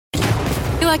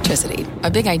Electricity,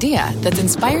 a big idea that's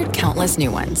inspired countless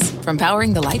new ones. From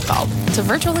powering the light bulb to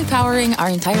virtually powering our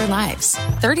entire lives.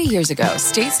 30 years ago,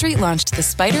 State Street launched the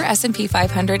Spider S&P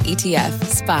 500 ETF,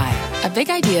 SPY. A big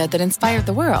idea that inspired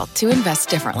the world to invest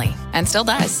differently. And still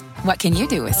does. What can you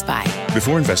do with SPY?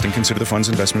 Before investing, consider the fund's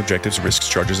investment objectives, risks,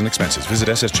 charges, and expenses. Visit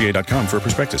ssga.com for a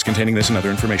prospectus containing this and other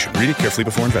information. Read it carefully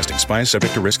before investing. SPY is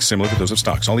subject to risks similar to those of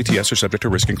stocks. All ETFs are subject to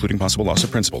risk, including possible loss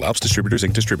of principal. Alps Distributors,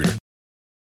 Inc. Distributor.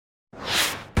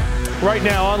 Right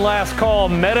now on Last Call,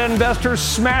 Meta investors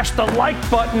smashed the like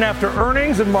button after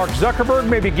earnings, and Mark Zuckerberg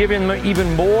may be giving them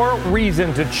even more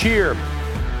reason to cheer.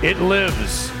 It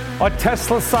lives. A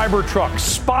Tesla Cybertruck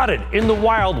spotted in the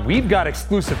wild. We've got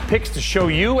exclusive pics to show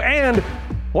you and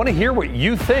want to hear what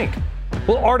you think.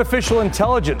 Will artificial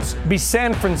intelligence be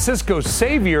San Francisco's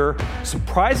savior?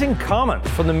 Surprising comments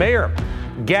from the mayor.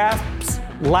 Gasp's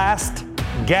last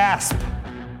gasp.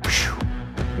 Whew.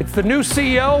 It's the new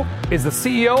CEO. Is the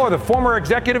CEO or the former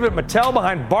executive at Mattel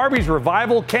behind Barbie's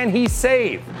revival? Can he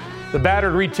save the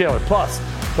battered retailer? Plus,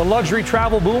 the luxury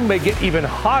travel boom may get even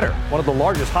hotter. One of the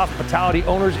largest hospitality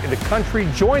owners in the country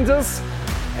joins us.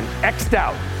 And X'd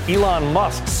out Elon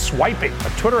Musk swiping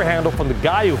a Twitter handle from the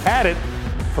guy who had it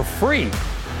for free.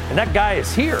 And that guy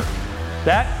is here.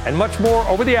 That and much more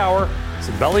over the hour.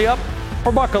 So belly up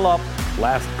or buckle up.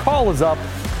 Last Call is up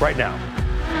right now.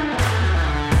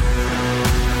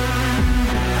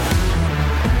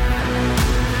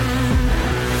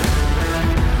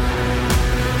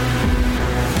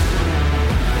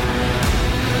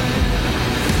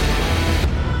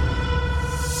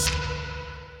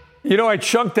 You know, I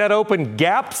chunked that open.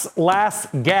 Gap's last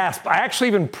gasp. I actually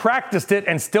even practiced it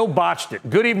and still botched it.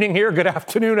 Good evening here. Good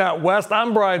afternoon out west.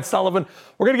 I'm Brian Sullivan.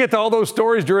 We're going to get to all those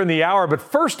stories during the hour. But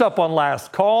first up on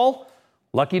Last Call,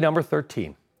 lucky number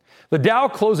 13. The Dow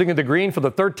closing in the green for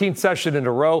the 13th session in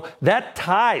a row. That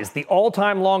ties the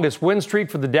all-time longest win streak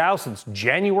for the Dow since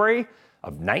January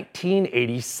of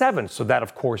 1987. So that,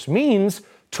 of course, means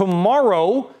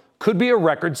tomorrow could be a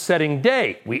record-setting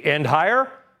day. We end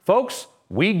higher, folks.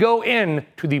 We go in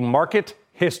to the market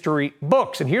history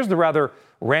books. And here's the rather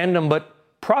random but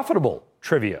profitable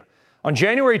trivia. On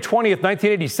January 20th,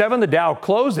 1987, the Dow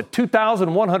closed at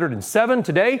 2,107.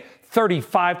 Today,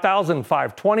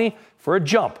 35,520 for a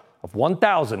jump of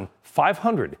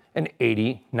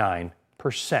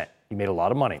 1,589%. You made a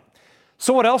lot of money.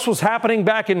 So what else was happening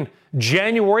back in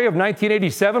January of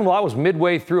 1987? Well, I was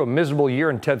midway through a miserable year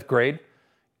in 10th grade.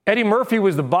 Eddie Murphy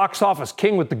was the box office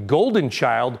king with The Golden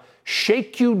Child,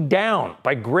 Shake You Down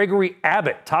by Gregory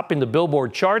Abbott, topping the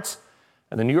Billboard charts.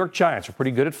 And the New York Giants are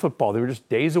pretty good at football. They were just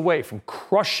days away from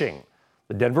crushing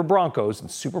the Denver Broncos in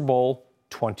Super Bowl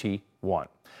 21.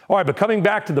 All right, but coming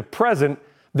back to the present,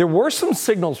 there were some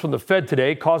signals from the Fed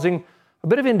today causing a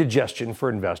bit of indigestion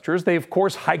for investors. They, of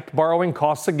course, hiked borrowing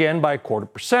costs again by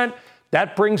 0.25%.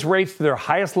 That brings rates to their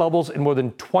highest levels in more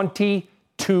than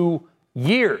 22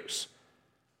 years.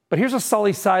 But here's a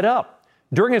sully side up.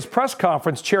 During his press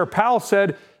conference, Chair Powell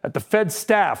said that the Fed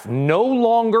staff no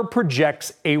longer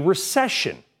projects a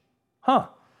recession. But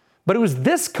it was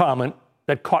this comment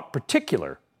that caught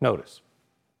particular notice.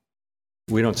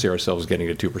 We don't see ourselves getting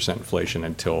to 2% inflation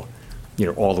until,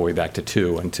 all the way back to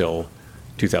 2 until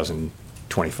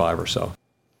 2025 or so.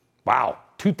 Wow,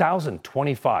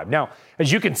 2025. Now,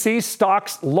 as you can see,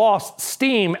 stocks lost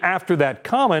steam after that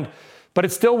comment, but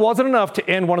it still wasn't enough to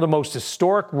end one of the most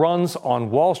historic runs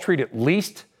on Wall Street, at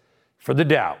least for the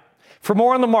Dow. For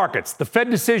more on the markets, the Fed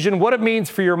decision, what it means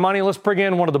for your money, let's bring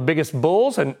in one of the biggest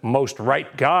bulls and most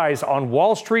right guys on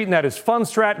Wall Street, and that is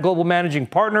FundStrat Global Managing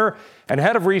Partner and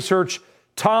Head of Research,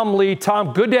 Tom Lee.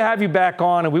 Tom, good to have you back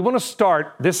on, and we want to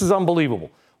start, this is unbelievable,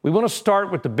 we want to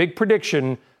start with the big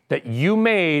prediction that you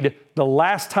made the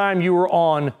last time you were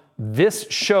on this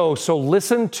show. So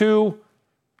listen to,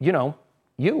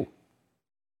 you.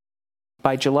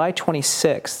 By July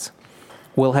 26th,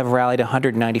 we'll have rallied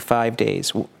 195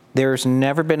 days. There's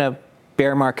never been a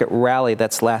bear market rally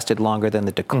that's lasted longer than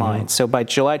the decline. So by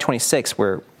July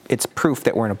 26th, it's proof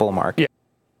that we're in a bull market. Yeah.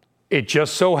 It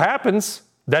just so happens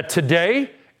that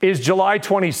today is July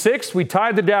 26th. We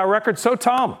tied the Dow record. So,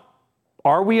 Tom,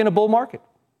 are we in a bull market?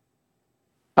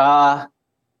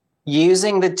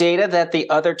 Using the data that the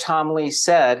other Tom Lee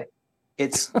said,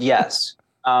 it's yes.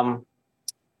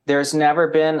 There's never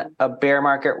been a bear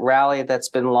market rally that's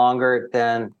been longer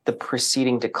than the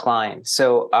preceding decline.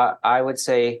 So I would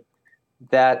say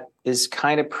that is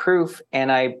kind of proof,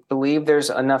 and I believe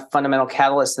there's enough fundamental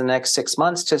catalysts in the next 6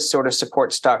 months to sort of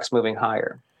support stocks moving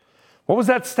higher. What was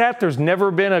that stat? There's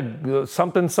never been a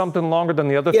something longer than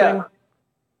the other thing?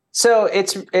 So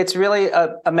it's really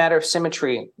a matter of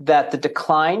symmetry, that the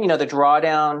decline, the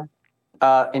drawdown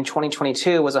in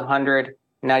 2022 was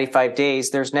 195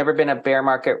 days. There's never been a bear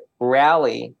market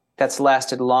rally that's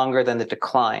lasted longer than the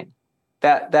decline.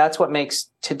 That's what makes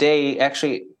today,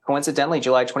 actually, coincidentally,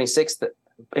 July 26th,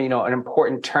 an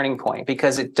important turning point,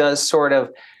 because it does sort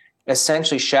of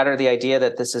essentially shatter the idea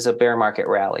that this is a bear market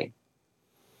rally.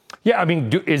 Yeah, I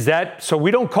mean, is that so?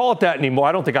 We don't call it that anymore.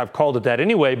 I don't think I've called it that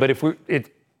anyway. But to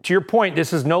your point,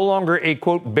 this is no longer a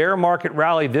quote bear market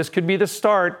rally. This could be the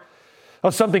start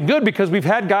of something good, because we've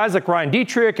had guys like Ryan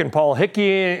Dietrich and Paul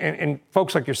Hickey and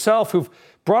folks like yourself who've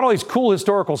brought all these cool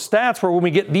historical stats where when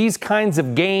we get these kinds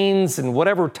of gains in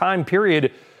whatever time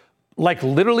period, like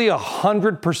literally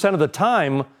 100% of the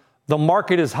time, the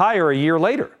market is higher a year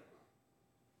later.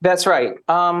 That's right.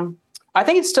 I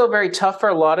think it's still very tough for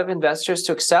a lot of investors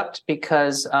to accept,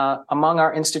 because among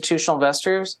our institutional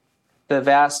investors, the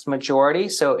vast majority,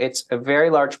 so it's a very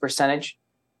large percentage,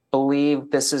 believe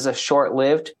this is a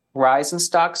short-lived rise in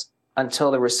stocks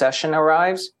until the recession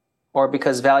arrives, or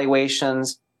because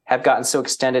valuations have gotten so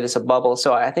extended as a bubble.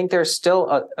 So I think there's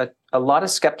still a lot of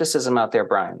skepticism out there,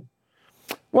 Brian.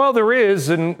 Well, there is,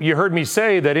 and you heard me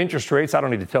say that interest rates, I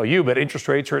don't need to tell you, but interest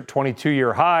rates are at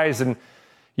 22-year highs, and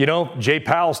Jay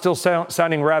Powell still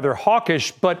sounding rather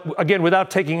hawkish, but again, without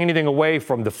taking anything away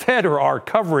from the Fed or our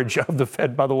coverage of the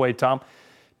Fed, by the way, Tom,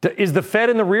 is the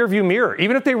Fed in the rearview mirror?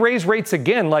 Even if they raise rates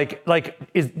again,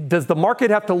 does the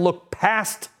market have to look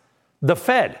past the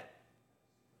Fed?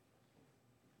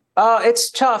 It's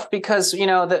tough because,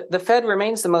 the Fed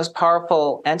remains the most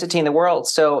powerful entity in the world.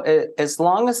 So as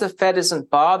long as the Fed isn't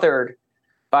bothered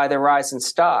by the rise in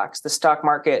stocks, the stock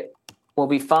market will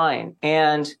be fine.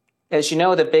 And as you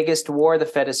know, the biggest war the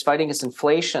Fed is fighting is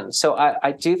inflation. So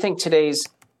I do think today's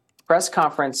press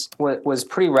conference was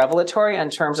pretty revelatory in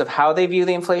terms of how they view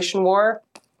the inflation war.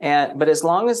 But as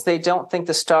long as they don't think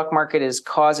the stock market is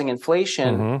causing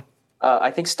inflation, I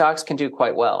think stocks can do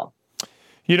quite well.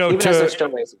 Even as they're still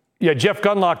raising. Yeah, Jeff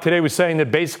Gundlach today was saying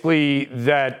that basically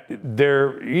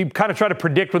he kind of tried to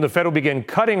predict when the Fed will begin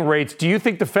cutting rates. Do you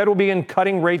think the Fed will begin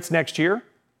cutting rates next year?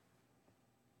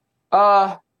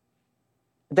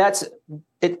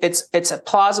 It's a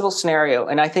plausible scenario.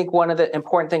 And I think one of the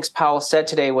important things Powell said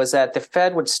today was that the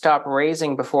Fed would stop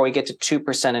raising before we get to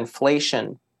 2%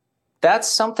 inflation. That's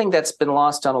something that's been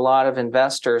lost on a lot of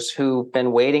investors who've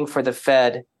been waiting for the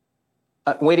Fed,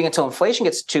 waiting until inflation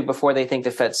gets to 2 before they think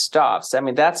the Fed stops. I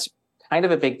mean, that's kind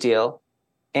of a big deal.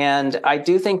 And I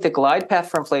do think the glide path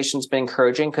for inflation has been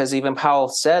encouraging, because even Powell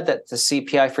said that the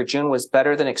CPI for June was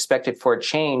better than expected for a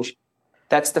change.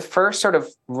 That's the first sort of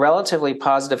relatively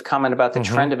positive comment about the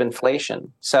trend of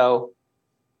inflation. So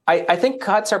I think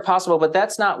cuts are possible, but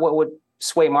that's not what would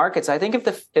sway markets. I think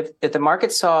if the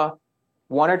market saw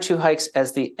 1 or 2 hikes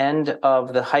as the end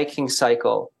of the hiking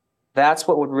cycle, that's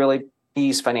what would really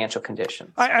ease financial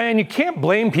conditions. And you can't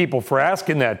blame people for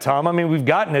asking that, Tom. I mean, we've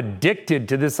gotten addicted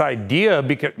to this idea,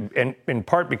 because, and in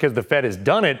part because the Fed has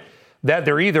done it, that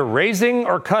they're either raising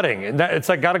or cutting. And it's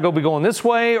like got to be going this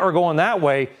way or going that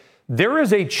way. There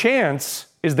is a chance,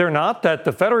 is there not, that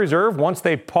the Federal Reserve, once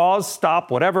they pause,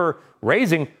 stop, whatever,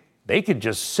 raising, they could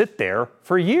just sit there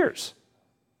for years.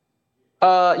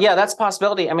 Yeah, that's a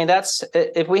possibility. I mean, that's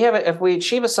if we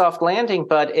achieve a soft landing,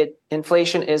 but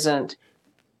inflation isn't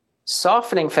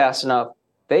softening fast enough,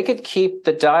 they could keep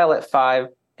the dial at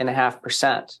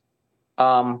 5.5%.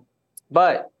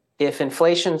 But if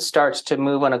inflation starts to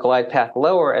move on a glide path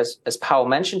lower, as Powell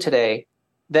mentioned today,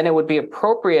 then it would be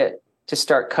appropriate to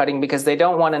start cutting, because they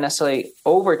don't want to necessarily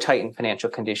over tighten financial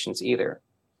conditions either.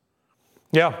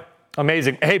 Yeah,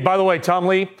 amazing. Hey, by the way, Tom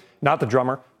Lee, not the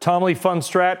drummer, Tom Lee Fund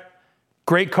Strat,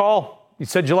 great call. You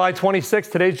said July 26th.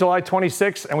 Today's July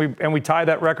 26th, and we tie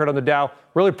that record on the Dow.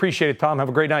 Really appreciate it, Tom. Have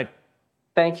a great night.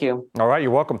 Thank you. All right,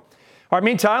 you're welcome. All right,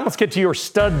 meantime, let's get to your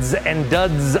studs and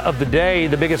duds of the day.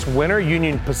 The biggest winner,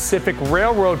 Union Pacific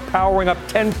Railroad, powering up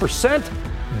 10%.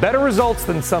 Better results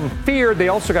than some feared. They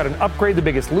also got an upgrade. The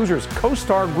biggest losers,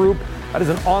 CoStar Group. That is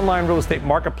an online real estate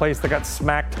marketplace that got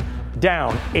smacked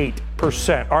down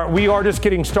 8%. All right, we are just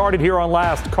getting started here on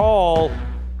Last Call.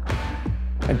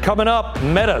 And coming up,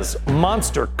 Meta's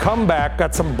monster comeback.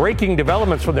 Got some breaking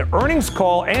developments from the earnings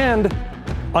call and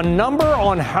a number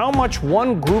on how much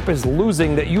one group is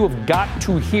losing that you have got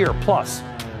to hear. Plus,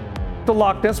 the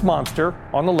Loch Ness Monster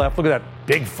on the left. Look at that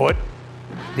Bigfoot.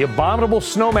 The abominable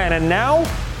snowman, and now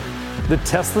the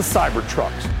Tesla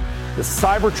Cybertrucks. The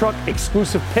Cybertruck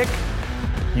exclusive pick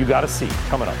you got to see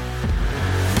coming up.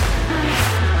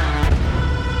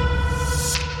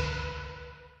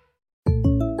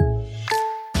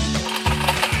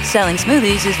 Selling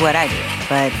smoothies is what I do,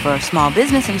 but for small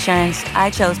business insurance, I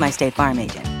chose my State Farm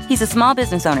agent. He's a small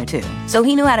business owner, too, so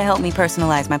he knew how to help me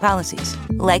personalize my policies.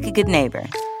 Like a good neighbor,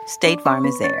 State Farm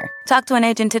is there. Talk to an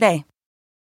agent today.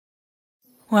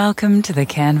 Welcome to the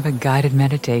Canva guided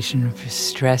meditation for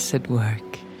stress at work.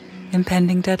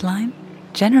 Impending deadline?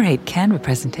 Generate Canva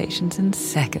presentations in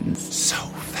seconds. So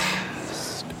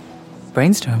fast.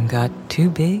 Brainstorm got too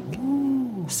big?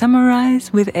 Ooh.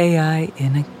 Summarize with AI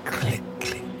in a click.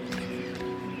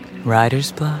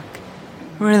 Writer's block?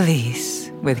 Release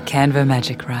with Canva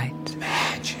Magic Write.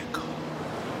 Magical.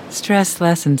 Stress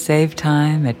less and save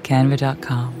time at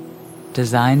canva.com.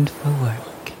 Designed for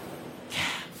work.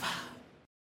 Canva.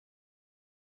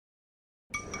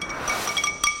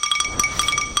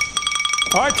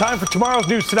 All right, time for tomorrow's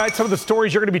news tonight. Some of the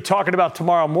stories you're going to be talking about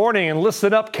tomorrow morning. And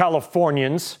listen up,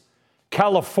 Californians.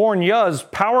 California's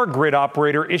power grid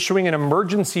operator issuing an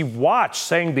emergency watch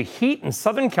saying the heat in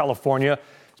Southern California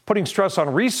is putting stress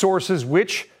on resources,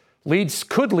 which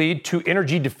could lead to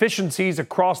energy deficiencies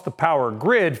across the power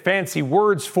grid. Fancy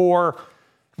words for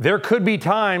there could be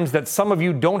times that some of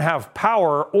you don't have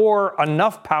power or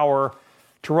enough power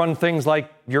to run things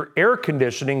like your air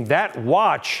conditioning. That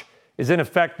watch is in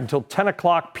effect until 10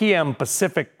 o'clock p.m.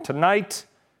 Pacific tonight.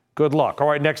 Good luck. All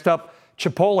right, next up,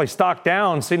 Chipotle stock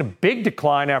down, seeing a big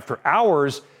decline after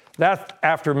hours. That's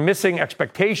after missing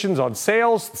expectations on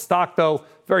sales. The stock, though,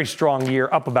 very strong year,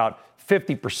 up about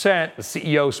 50%. The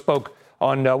CEO spoke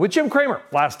on with Jim Cramer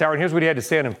last hour, and here's what he had to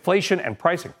say on inflation and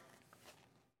pricing.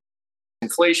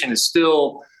 Inflation is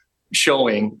still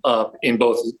showing up in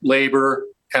both labor,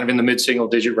 kind of in the mid-single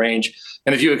digit range.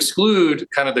 And if you exclude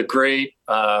kind of the great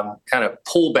kind of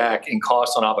pullback in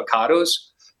costs on avocados,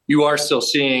 you are still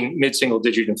seeing mid-single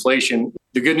digit inflation.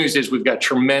 The good news is we've got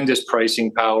tremendous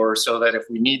pricing power so that if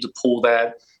we need to pull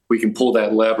that, we can pull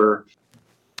that lever.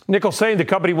 Nichols saying the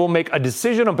company will make a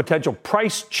decision on potential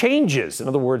price changes. In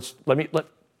other words,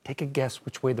 take a guess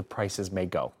which way the prices may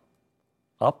go,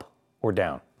 up or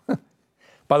down,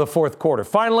 by the fourth quarter.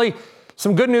 Finally,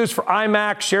 some good news for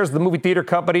IMAX. Shares of the movie theater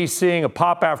company seeing a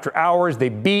pop after hours. They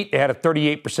had a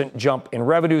 38% jump in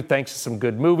revenue thanks to some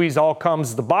good movies. All comes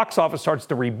as the box office starts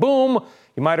to reboom.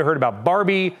 You might have heard about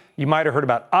Barbie. You might have heard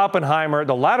about Oppenheimer,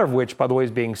 the latter of which, by the way,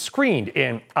 is being screened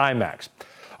in IMAX.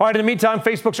 All right, in the meantime,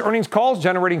 Facebook's earnings calls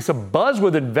generating some buzz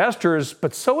with investors,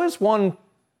 but so is one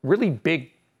really big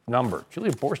number.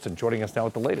 Julia Borston joining us now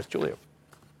with the latest. Julia.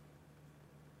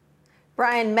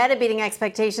 Brian, Meta beating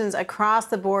expectations across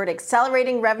the board,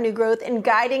 accelerating revenue growth and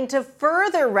guiding to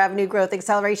further revenue growth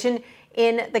acceleration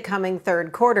in the coming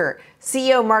third quarter.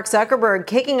 CEO Mark Zuckerberg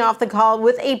kicking off the call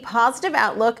with a positive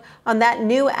outlook on that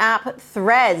new app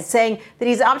Threads, saying that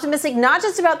he's optimistic not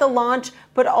just about the launch,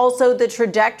 but also the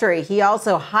trajectory. He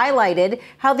also highlighted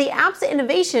how the app's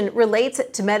innovation relates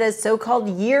to Meta's so-called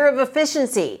year of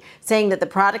efficiency, saying that the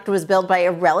product was built by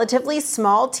a relatively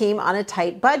small team on a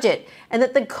tight budget, and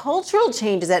that the cultural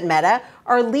changes at Meta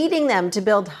are leading them to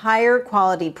build higher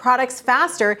quality products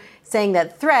faster, saying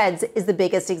that Threads is the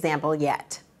biggest example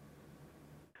yet.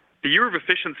 The year of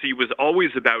efficiency was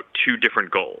always about two different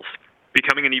goals: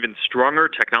 becoming an even stronger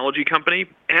technology company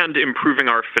and improving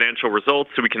our financial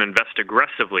results so we can invest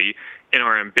aggressively in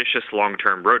our ambitious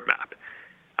long-term roadmap.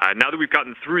 Now that we've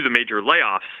gotten through the major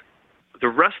layoffs, the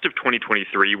rest of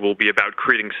 2023 will be about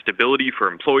creating stability for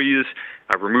employees,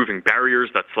 removing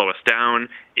barriers that slow us down,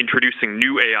 introducing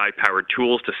new AI-powered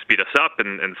tools to speed us up,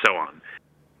 and so on.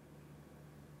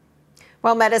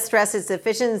 While Meta stressed its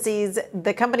efficiencies,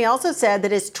 the company also said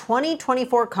that its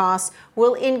 2024 costs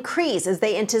will increase as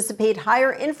they anticipate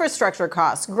higher infrastructure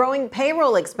costs, growing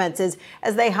payroll expenses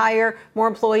as they hire more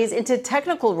employees into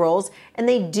technical roles, and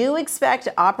they do expect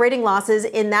operating losses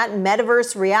in that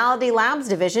Metaverse Reality Labs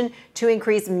division to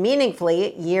increase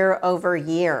meaningfully year over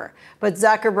year. But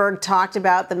Zuckerberg talked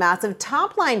about the massive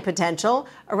top-line potential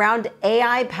around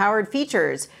AI-powered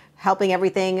features, helping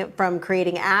everything from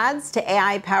creating ads to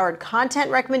AI-powered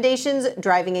content recommendations,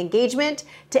 driving engagement,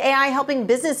 to AI helping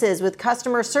businesses with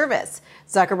customer service.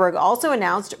 Zuckerberg also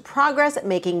announced progress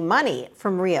making money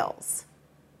from Reels.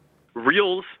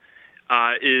 Reels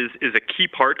is a key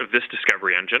part of this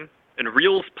discovery engine, and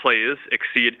Reels plays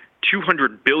exceed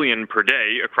 200 billion per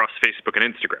day across Facebook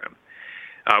and Instagram.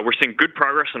 We're seeing good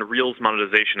progress on Reels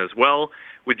monetization as well,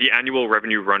 with the annual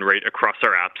revenue run rate across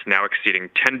our apps now exceeding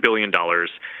 $10 billion,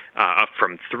 up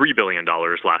from $3 billion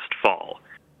last fall.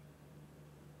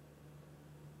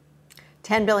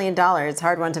 $10 billion,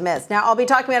 hard one to miss. Now, I'll be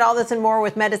talking about all this and more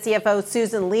with Meta CFO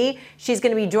Susan Li. She's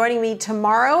going to be joining me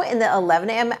tomorrow in the 11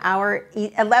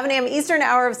 a.m. Eastern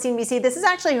hour of CNBC. This is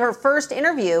actually her first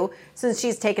interview since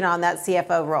she's taken on that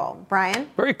CFO role. Brian?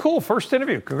 Very cool. First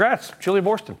interview. Congrats, Julia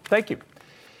Borston. Thank you.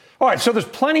 All right, so there's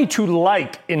plenty to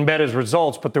like in Meta's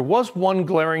results, but there was one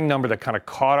glaring number that kind of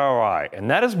caught our eye, and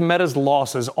that is Meta's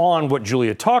losses on what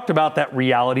Julia talked about, that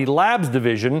Reality Labs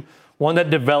division, one that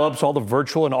develops all the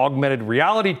virtual and augmented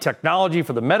reality technology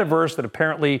for the metaverse that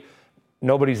apparently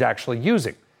nobody's actually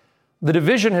using. The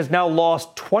division has now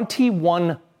lost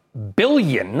 $21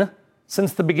 billion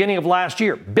since the beginning of last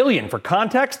year. Billion, for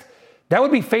context, that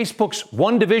would be Facebook's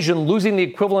one division losing the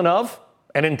equivalent of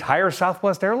an entire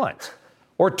Southwest Airlines,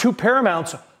 or 2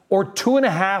 Paramounts, or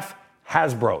 2.5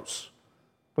 Hasbros.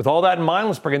 With all that in mind,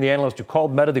 let's bring in the analyst who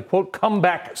called Meta the, quote,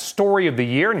 comeback story of the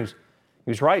year. And he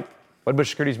was right. Wedbush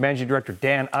Securities Managing Director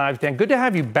Dan Ives. Dan, good to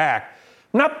have you back.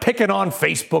 I'm not picking on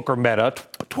Facebook or Meta.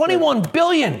 $21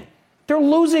 billion. They're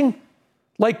losing.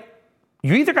 Like,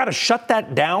 you either got to shut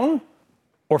that down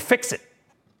or fix it.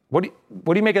 What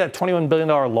do you make of that $21 billion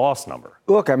loss number?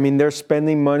 Look, I mean, they're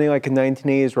spending money like a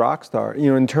 1980s rock star,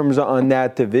 in terms of on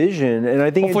that division. And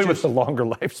I think hopefully with a longer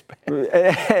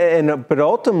lifespan. But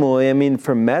ultimately, I mean,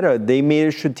 for Meta, they made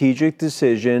a strategic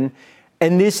decision.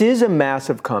 And this is a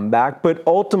massive comeback. But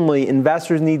ultimately,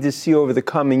 investors need to see over the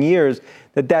coming years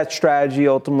that strategy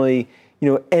ultimately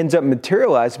ends up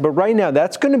materializing. But right now,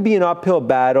 that's going to be an uphill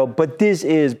battle. But this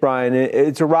is, Brian,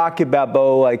 it's a Rocky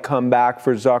Balboa comeback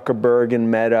for Zuckerberg and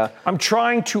Meta. I'm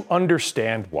trying to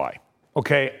understand why.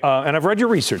 Okay, and I've read your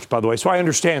research, by the way, so I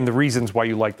understand the reasons why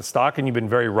you like the stock, and you've been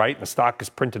very right. The stock has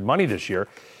printed money this year.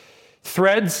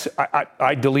 Threads,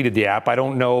 I deleted the app. I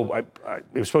don't know. It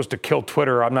was supposed to kill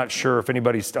Twitter. I'm not sure if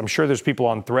anybody's. I'm sure there's people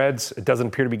on Threads. It doesn't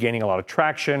appear to be gaining a lot of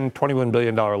traction. $21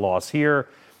 billion loss here.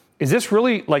 Is this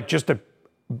really like just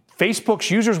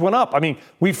Facebook's users went up? I mean,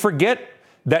 we forget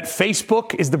that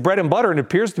Facebook is the bread and butter and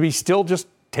appears to be still just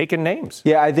taking names.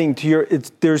 Yeah, I think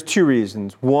there's 2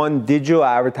 reasons. One, digital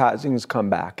advertising has come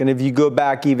back. And if you go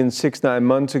back even 6-9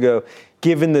 months ago,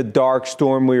 given the dark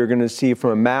storm we were going to see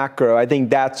from a macro, I think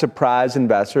that surprised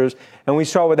investors. And we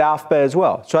saw with Alphabet as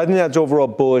well. So I think that's overall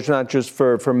bullish, not just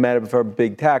for Meta, but for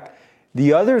big tech.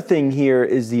 The other thing here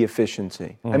is the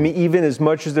efficiency. I mean, even as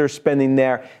much as they're spending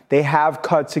there, they have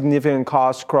cut significant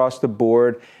costs across the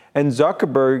board. And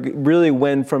Zuckerberg really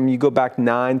went from, you go back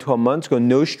 9-12 months ago,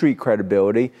 no street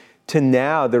credibility, to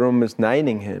now they're almost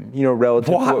knighting him, relative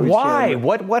to what we've Why? seen.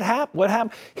 What happened? What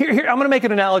happened? Here, I'm going to make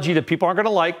an analogy that people aren't going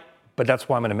to like, but that's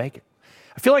why I'm going to make it.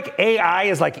 I feel like AI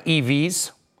is like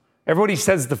EVs. Everybody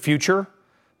says the future,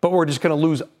 but we're just going to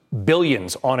lose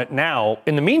billions on it now.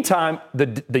 In the meantime,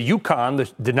 the Yukon, the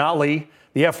Denali,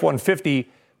 the F-150,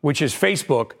 which is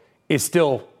Facebook, is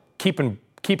still keeping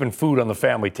food on the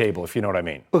family table, if you know what I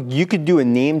mean. Look, you could do a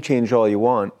name change all you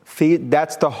want.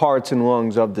 That's the hearts and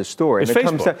lungs of the story. It's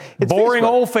Facebook. It's boring Facebook.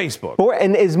 Old Facebook.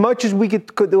 And as much as we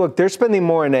could look, they're spending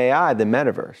more in AI than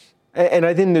metaverse. And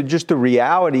I think that just the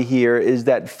reality here is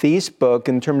that Facebook,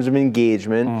 in terms of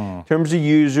engagement, in terms of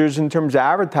users, in terms of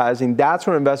advertising, that's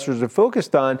what investors are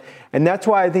focused on. And that's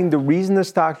why I think the reason the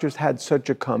stock just had such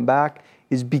a comeback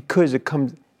is because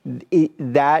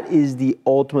that is the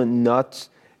ultimate nuts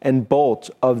and bolts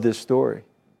of this story.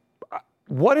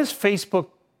 What is Facebook,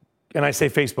 and I say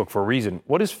Facebook for a reason,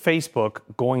 what is Facebook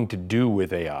going to do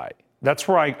with AI? That's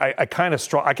where I kind of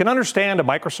struggle. I can understand a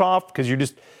Microsoft because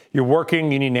you're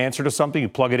working, you need an answer to something, you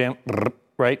plug it in,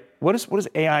 right? What is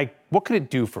AI? What could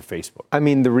it do for Facebook? I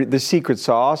mean, the secret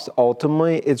sauce,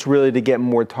 ultimately, it's really to get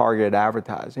more targeted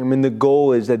advertising. I mean, the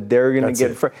goal is that they're going to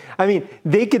get. I mean,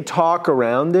 they could talk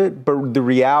around it, but the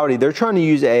reality, they're trying to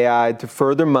use AI to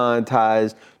further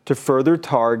monetize, to further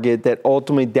target, that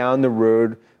ultimately down the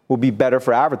road will be better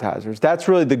for advertisers. That's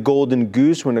really the golden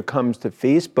goose when it comes to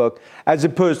Facebook, as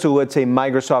opposed to, let's say,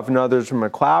 Microsoft and others from a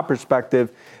cloud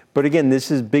perspective. But again,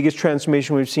 this is the biggest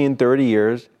transformation we've seen in 30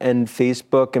 years. And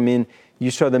Facebook, I mean, you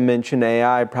saw them mention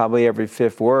AI probably every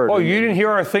 5th word. Oh, you didn't hear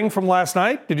our thing from last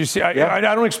night? Did you see? I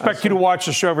don't expect you to watch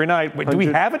the show every night. But do we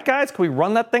have it, guys? Can we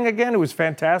run that thing again? It was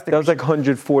fantastic. That was like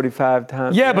 145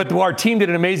 times. Yeah, but our team did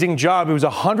an amazing job. It was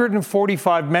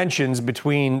 145 mentions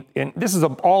between, and this is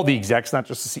all the execs, not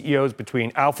just the CEOs,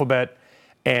 between Alphabet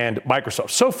and Microsoft.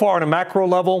 So far on a macro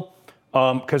level,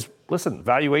 because, listen,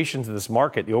 valuations of this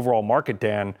market, the overall market,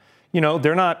 Dan,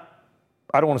 they're not,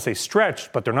 I don't want to say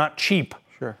stretched, but they're not cheap.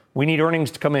 Sure. We need earnings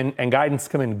to come in and guidance to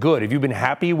come in good. Have you been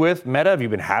happy with Meta? Have you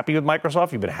been happy with Microsoft?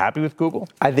 Have you been happy with Google?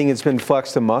 I think it's been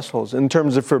flexed to muscles in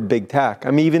terms of for big tech. I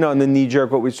mean, even on the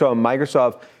knee-jerk, what we saw in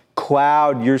Microsoft,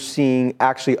 cloud, you're seeing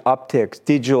actually upticks.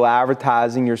 Digital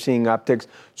advertising, you're seeing upticks.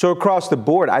 So across the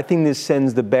board, I think this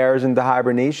sends the bears into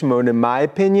hibernation mode. In my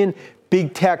opinion,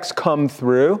 big techs come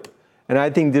through. And I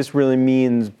think this really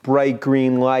means bright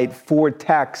green light for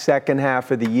tech second half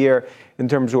of the year in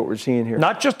terms of what we're seeing here.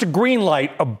 Not just a green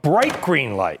light, a bright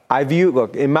green light.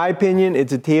 Look, in my opinion,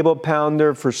 it's a table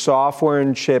pounder for software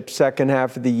and chips second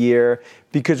half of the year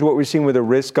because what we're seeing with a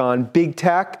risk on big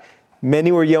tech,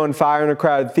 many were yelling fire in a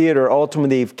crowded theater.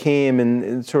 Ultimately, they've came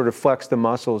and sort of flexed the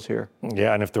muscles here.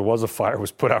 Yeah, and if there was a fire, it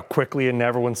was put out quickly and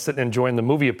everyone's sitting enjoying the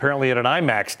movie, apparently at an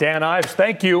IMAX. Dan Ives,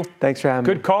 thank you. Thanks for having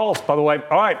me. Good calls, by the way.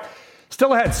 All right.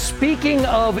 Still ahead, speaking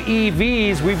of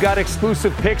EVs, we've got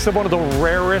exclusive pics of one of the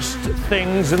rarest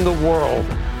things in the world,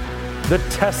 the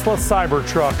Tesla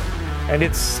Cybertruck. And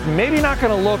it's maybe not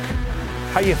going to look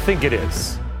how you think it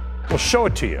is. We'll show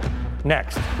it to you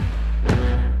next.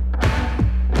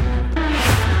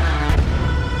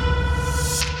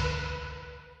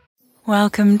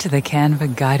 Welcome to the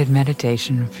Canva guided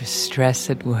meditation for stress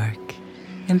at work.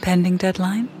 Impending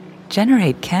deadline?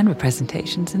 Generate Canva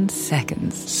presentations in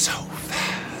seconds. So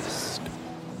fast.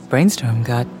 Brainstorm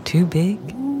got too big?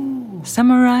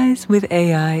 Summarize with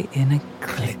AI in a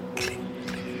click.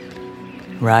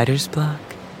 Writer's block?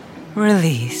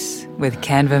 Release with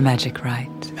Canva Magic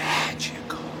Write.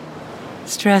 Magical.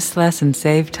 Stress less and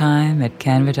save time at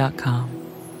canva.com.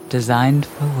 Designed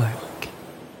for work.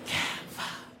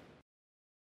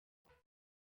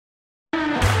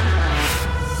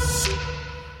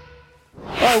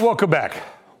 All right, welcome back.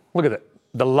 Look at it.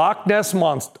 The Loch Ness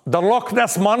Monster. The Loch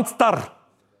Ness Monster.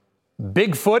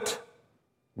 Bigfoot.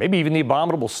 Maybe even the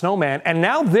abominable snowman. And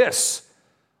now this.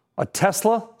 A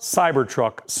Tesla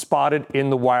Cybertruck spotted in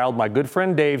the wild. My good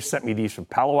friend Dave sent me these from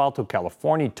Palo Alto,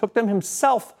 California. He took them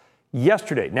himself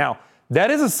yesterday. Now,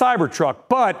 that is a Cybertruck,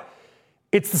 but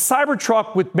it's the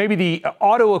Cybertruck with maybe the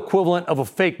auto equivalent of a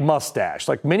fake mustache.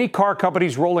 Like many car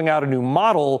companies rolling out a new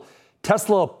model,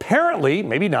 Tesla apparently,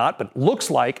 maybe not, but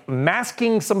looks like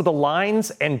masking some of the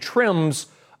lines and trims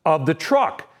of the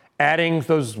truck, adding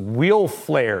those wheel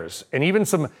flares and even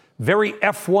some very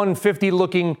F-150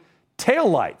 looking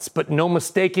taillights, but no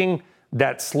mistaking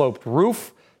that sloped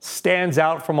roof stands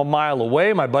out from a mile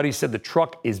away. My buddy said the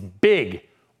truck is big,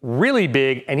 really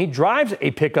big, and he drives a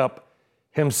pickup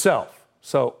himself.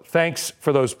 So thanks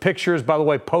for those pictures. By the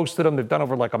way, posted them. They've done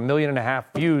over like 1.5 million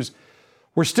views.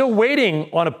 We're still waiting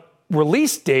on a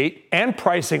release date and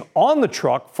pricing on the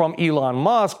truck from Elon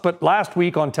Musk, but last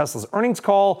week on Tesla's earnings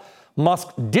call, Musk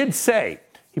did say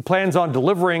he plans on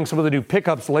delivering some of the new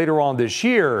pickups later on this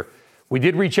year. We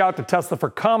did reach out to Tesla for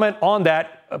comment on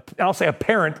that, I'll say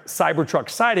apparent Cybertruck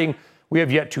sighting. We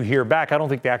have yet to hear back. I don't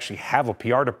think they actually have a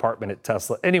PR department at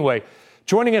Tesla. Anyway,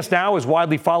 joining us now is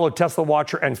widely followed Tesla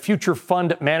watcher and future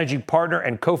fund managing partner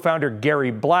and co-founder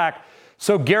Gary Black.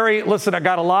 So Gary, listen, I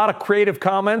got a lot of creative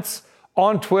comments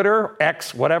on Twitter,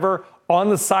 X, whatever, on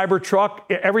the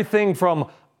Cybertruck. Everything from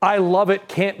I love it,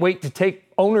 can't wait to take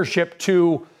ownership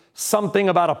to something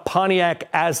about a Pontiac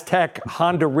Aztec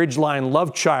Honda Ridgeline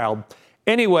love child.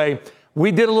 Anyway,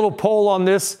 we did a little poll on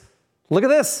this. Look at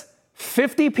this.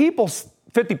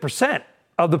 50%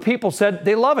 of the people said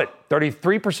they love it.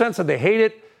 33% said they hate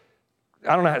it.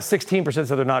 I don't know, 16% said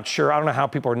they're not sure. I don't know how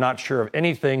people are not sure of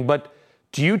anything, but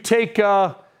do you take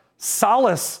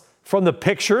solace from the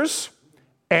pictures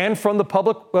and from the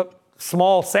public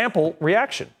small sample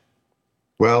reaction?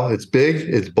 Well, it's big,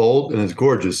 it's bold, and it's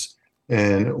gorgeous.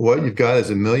 And what you've got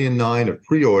is 1.9 million of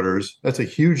pre-orders. That's a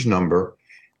huge number.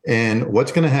 And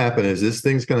what's going to happen is this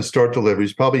thing's going to start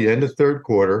deliveries probably end of third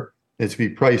quarter. It's to be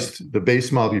priced, the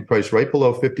base model will be priced right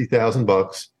below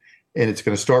 $50,000. And it's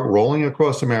going to start rolling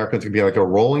across America. It's going to be like a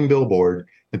rolling billboard.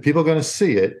 And people are going to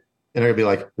see it. And they're going to be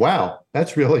like, wow,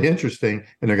 that's really interesting.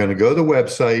 And they're going to go to the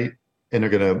website and they're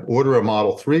going to order a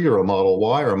Model 3 or a Model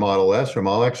Y or a Model S or a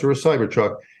Model X or a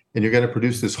Cybertruck. And you're going to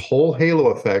produce this whole halo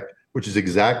effect, which is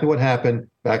exactly what happened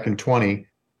back in 20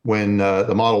 when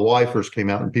the Model Y first came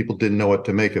out and people didn't know what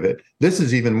to make of it. This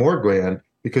is even more grand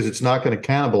because it's not going to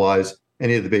cannibalize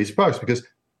any of the base products because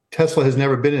Tesla has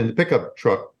never been in the pickup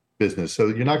truck business. So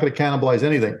you're not going to cannibalize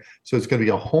anything. So it's going to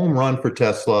be a home run for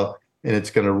Tesla, and it's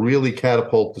going to really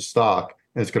catapult the stock,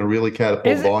 and it's going to really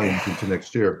catapult volumes into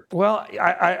next year. Well,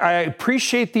 I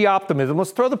appreciate the optimism.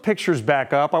 Let's throw the pictures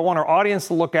back up. I want our audience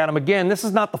to look at them. Again, this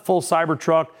is not the full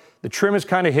Cybertruck. The trim is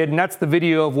kind of hidden. That's the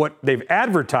video of what they've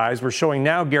advertised. We're showing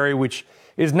now, Gary, which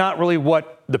is not really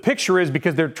what the picture is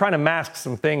because they're trying to mask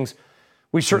some things.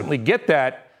 We certainly get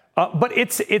that. But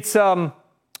it's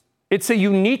a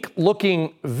unique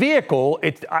looking vehicle.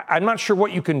 I'm not sure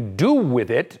what you can do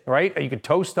with it, right? You can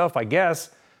tow stuff, I guess.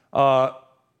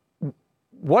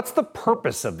 What's the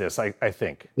purpose of this, I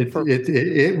think?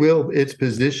 It's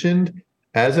positioned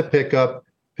as a pickup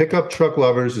truck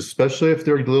lovers, especially if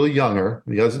they're a little younger.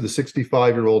 The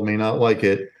 65-year-old may not like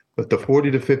it, but the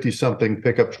 40 to 50 something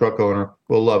pickup truck owner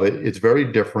will love it. It's very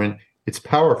different. It's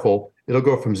powerful. It'll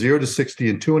go from 0 to 60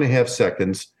 in 2.5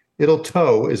 seconds. It'll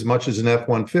tow as much as an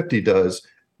F-150 does.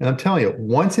 And I'm telling you,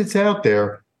 once it's out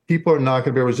there, people are not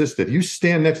going to be resistant. If you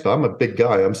stand next to it, I'm a big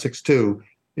guy, I'm 6'2",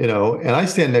 and I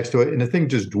stand next to it, and the thing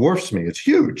just dwarfs me. It's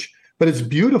huge, but it's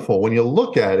beautiful. When you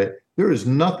look at it, there is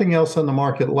nothing else on the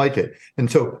market like it.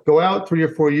 And so go out 3 or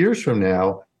 4 years from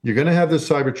now, you're going to have this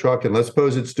Cybertruck, and let's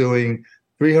suppose it's doing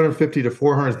 350 to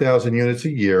 400,000 units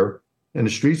a year, and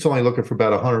the street's only looking for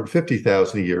about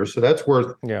 150,000 a year. So that's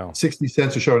worth 60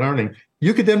 cents a show in earning.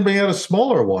 You could then bring out a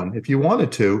smaller one if you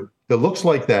wanted to that looks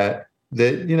like that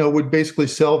would basically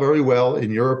sell very well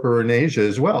in Europe or in Asia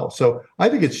as well. So I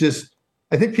think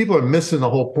I think people are missing the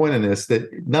whole point in this,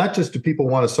 that not just do people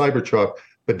want a Cybertruck,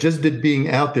 but just it being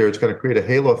out there, it's going to create a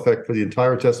halo effect for the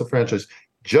entire Tesla franchise,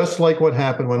 just like what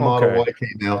happened when Model Y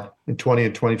came out in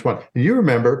 2020. And you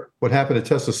remember what happened to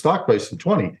Tesla's stock price in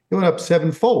 20. It went up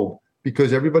 7-fold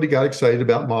because everybody got excited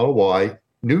about Model Y,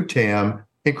 new TAM,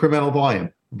 incremental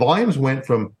volume. Volumes went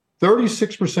from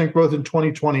 36% growth in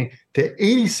 2020 to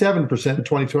 87% in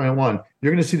 2021.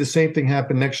 You're going to see the same thing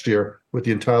happen next year with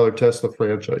the entire Tesla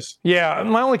franchise. Yeah,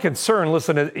 my only concern,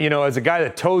 listen, as a guy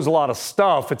that tows a lot of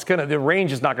stuff, the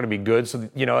range is not going to be good. So,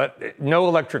 no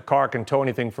electric car can tow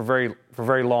anything for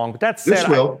very long. But that said,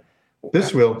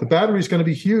 this will. The battery's going to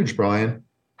be huge, Brian.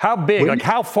 How big?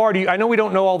 How far I know we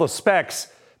don't know all the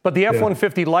specs, but the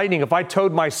F-150 Lightning, if I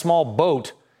towed my small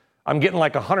boat, I'm getting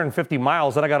like 150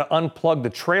 miles, then I got to unplug the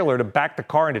trailer to back the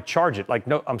car and to charge it. Like,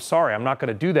 no, I'm sorry, I'm not going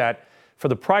to do that for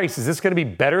the price. Is this going to be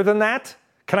better than that?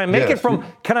 Can I make it from,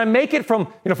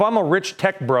 if I'm a rich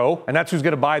tech bro, and that's who's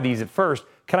going to buy these at first,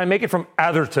 can I make it from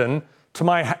Atherton to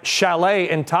my chalet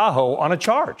in Tahoe on a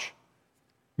charge?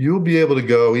 You'll be able to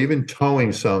go even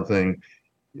towing something.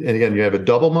 And again, you have a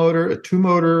double motor, a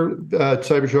 2-motor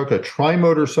Cybertruck, a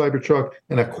tri-motor Cybertruck,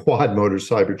 and a quad-motor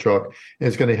Cybertruck. And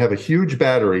it's going to have a huge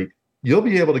battery. You'll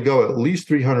be able to go at least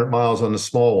 300 miles on the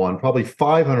small one, probably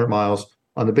 500 miles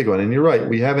on the big one. And you're right,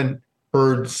 we haven't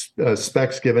heard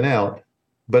specs given out,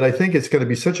 but I think it's going to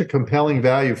be such a compelling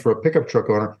value for a pickup truck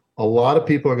owner. A lot of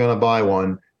people are going to buy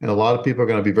one, and a lot of people are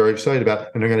going to be very excited about it,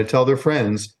 and they're going to tell their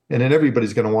friends, and then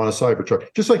everybody's going to want a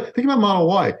Cybertruck. Just like, think about Model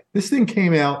Y. This thing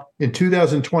came out in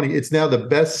 2020. It's now the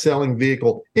best-selling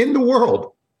vehicle in the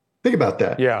world. Think about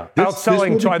that. Yeah,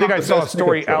 outselling. I think I saw a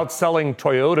story outselling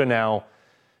Toyota now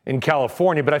in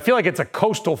California, but I feel like it's a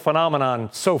coastal phenomenon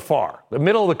so far. The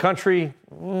middle of the country.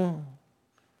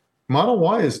 Model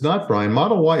Y is not, Brian.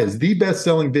 Model Y is the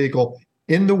best-selling vehicle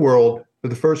in the world for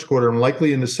the first quarter and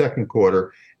likely in the second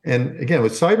quarter. And again,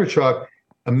 with Cybertruck,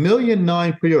 1.9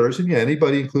 million pre-orders, and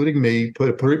anybody, including me, put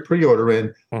a pre-order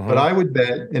in. Mm-hmm. But I would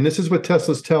bet, and this is what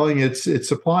Tesla's telling its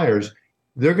suppliers,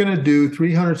 they're going to do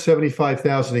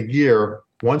 375,000 a year.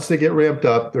 Once they get ramped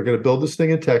up, they're going to build this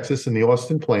thing in Texas in the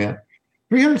Austin plant.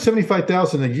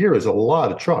 375,000 a year is a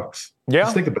lot of trucks. Yeah.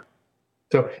 Just think about it.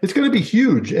 So it's going to be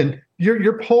huge. And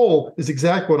your poll is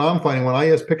exactly what I'm finding when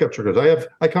I ask pickup truckers.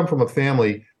 I come from a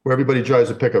family where everybody drives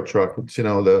a pickup truck. It's,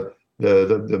 the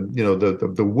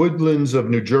woodlands of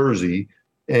New Jersey,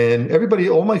 and everybody,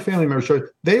 all my family members,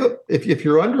 if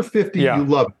you're under 50, you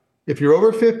love it. If you're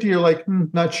over 50, you're like,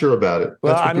 not sure about it.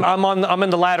 Well, I'm in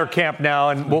the latter camp now,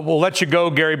 and we'll let you go,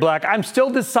 Gary Black. I'm still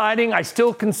deciding. I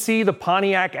still can see the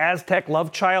Pontiac Aztec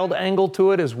love child angle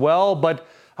to it as well, but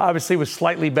obviously with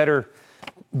slightly better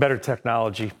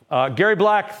technology. Gary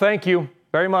Black, thank you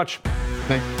very much.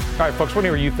 Thanks. All right, folks,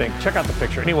 whatever you think, check out the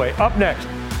picture. Anyway, up next,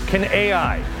 can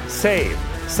AI save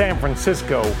San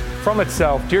Francisco from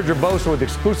itself? Deirdre Bosa with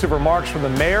exclusive remarks from the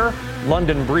mayor,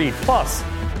 London Breed. Plus,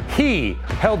 he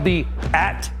held the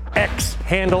 @X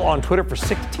handle on Twitter for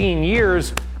 16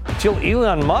 years until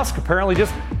Elon Musk apparently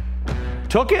just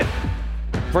took it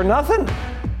for nothing.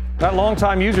 That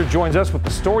longtime user joins us with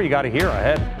the story you got to hear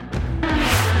ahead.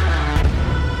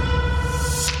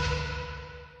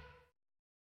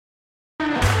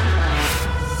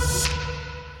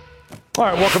 All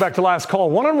right, welcome back to Last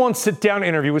Call. One-on-one sit-down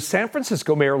interview with San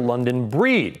Francisco Mayor London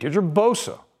Breed. Deirdre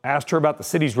Bosa asked her about the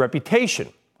city's reputation,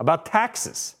 about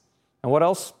taxes, and what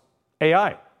else?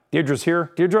 AI. Deirdre's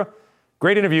here. Deirdre,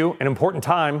 great interview, an important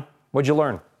time. What'd you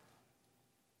learn?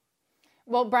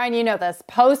 Well, Brian, you know this.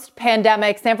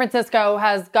 Post-pandemic, San Francisco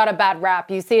has got a bad rap.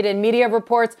 You see it in media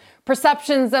reports,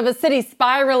 perceptions of a city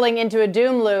spiraling into a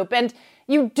doom loop. And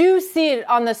you do see it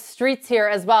on the streets here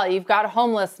as well. You've got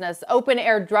homelessness,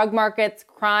 open-air drug markets,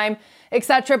 crime,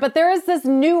 etc. But there is this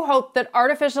new hope that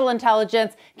artificial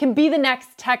intelligence can be the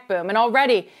next tech boom. And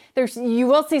already, you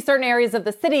will see certain areas of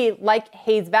the city, like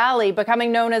Hayes Valley,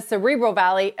 becoming known as Cerebral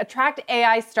Valley, attract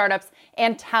AI startups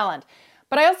and talent.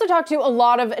 But I also talked to a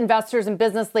lot of investors and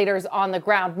business leaders on the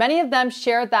ground. Many of them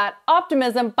share that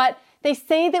optimism, but they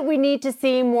say that we need to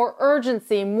see more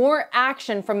urgency, more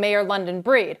action from Mayor London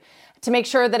Breed to make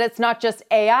sure that it's not just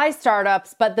AI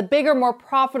startups, but the bigger, more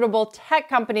profitable tech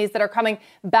companies that are coming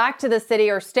back to the city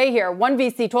or stay here. One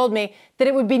VC told me that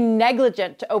it would be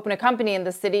negligent to open a company in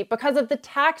the city because of the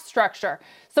tax structure.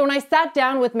 So when I sat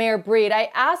down with Mayor Breed, I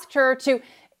asked her to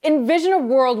envision a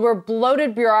world where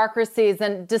bloated bureaucracies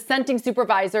and dissenting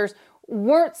supervisors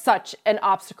weren't such an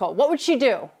obstacle. What would she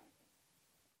do?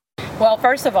 Well,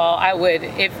 first of all, I would,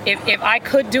 if I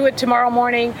could do it tomorrow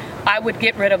morning, I would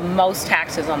get rid of most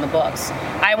taxes on the books.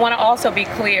 I want to also be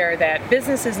clear that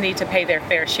businesses need to pay their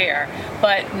fair share,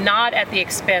 but not at the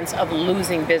expense of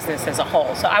losing business as a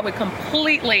whole. So I would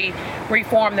completely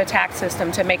reform the tax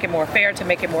system to make it more fair, to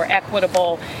make it more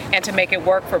equitable, and to make it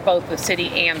work for both the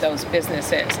city and those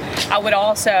businesses. I would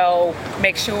also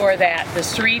make sure that the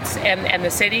streets and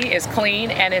the city is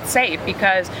clean and it's safe,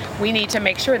 because we need to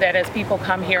make sure that as people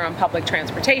come here on public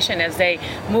transportation, as they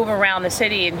move around the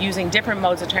city and using different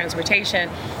modes of transportation,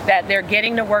 that they're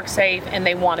getting to work safe and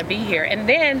they want to be here. And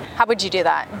then, how would you do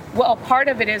that? Well, part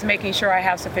of it is making sure I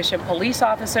have sufficient police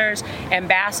officers,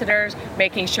 ambassadors,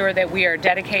 making sure that we are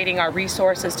dedicating our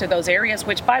resources to those areas,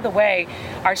 which, by the way,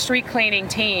 our street cleaning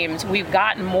teams, we've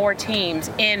gotten more teams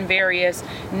in various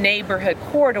neighborhood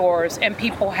corridors, and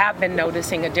people have been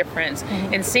noticing a difference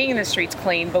in seeing the streets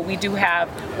clean. But we do have,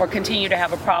 or continue to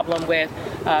have, a problem with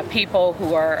people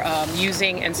who are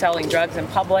using and selling drugs in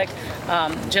public.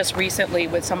 Just recently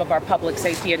with some of our public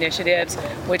safety initiatives,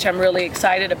 which I'm really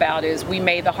excited about, is we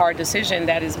made the hard decision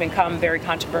that has become very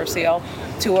controversial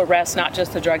to arrest not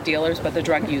just the drug dealers, but the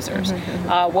drug users.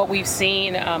 What we've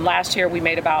seen last year, we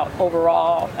made about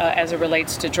overall, as it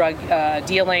relates to drug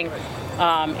dealing,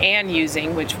 and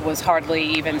using, which was hardly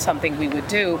even something we would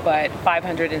do, but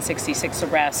 566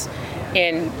 arrests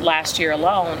in last year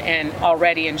alone, and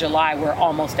already in July we're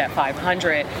almost at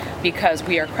 500 because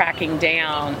we are cracking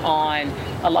down on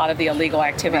a lot of the illegal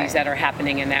activities that are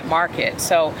happening in that market.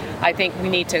 So I think we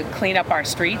need to clean up our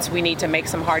streets. We need to make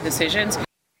some hard decisions.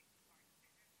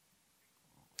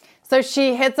 So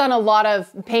she hits on a lot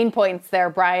of pain points there,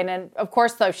 Brian. And of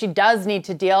course, though, she does need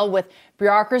to deal with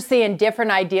bureaucracy and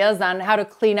different ideas on how to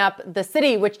clean up the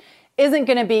city, which isn't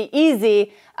going to be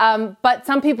easy. But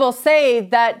some people say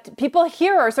that people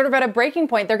here are sort of at a breaking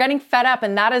point. They're getting fed up,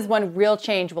 and that is when real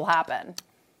change will happen.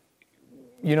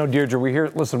 You know, Deirdre, we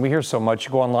hear so much.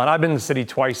 You go online. I've been in the city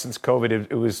twice since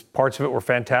COVID. It was, parts of it were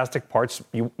fantastic. Parts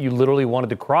you literally wanted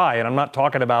to cry. And I'm not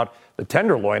talking about the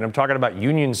Tenderloin. I'm talking about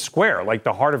Union Square, like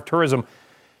the heart of tourism.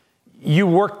 You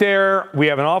work there. We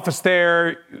have an office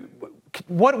there.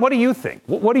 What do you think?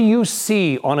 What do you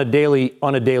see on a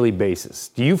daily basis?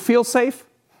 Do you feel safe?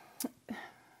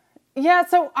 Yeah,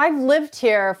 so I've lived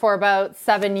here for about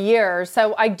 7 years,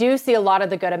 so I do see a lot of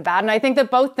the good and bad, and I think that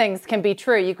both things can be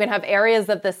true. You can have areas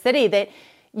of the city that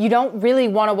you don't really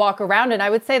want to walk around, and I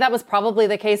would say that was probably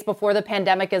the case before the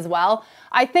pandemic as well.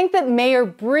 I think that Mayor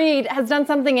Breed has done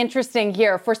something interesting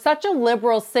here. For such a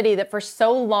liberal city that for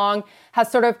so long has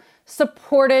sort of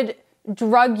supported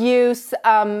drug use,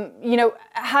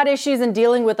 had issues in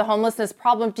dealing with the homelessness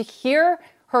problem, to hear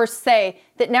her say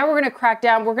that now we're going to crack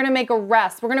down, we're going to make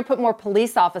arrests, we're going to put more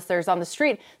police officers on the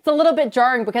street. It's a little bit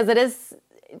jarring because it is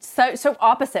so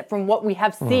opposite from what we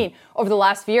have seen over the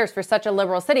last few years for such a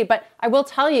liberal city. But I will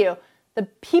tell you, the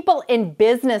people in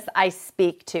business I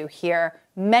speak to here,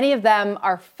 many of them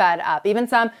are fed up. Even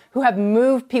some who have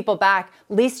moved people back,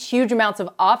 leased huge amounts of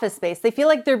office space. They feel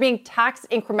like they're being taxed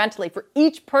incrementally for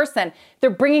each person they're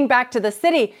bringing back to the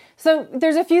city. So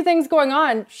there's a few things going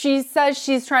on. She says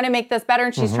she's trying to make this better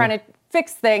and she's trying to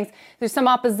fix things. There's some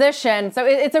opposition. So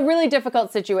it's a really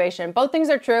difficult situation. Both things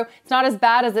are true. It's not as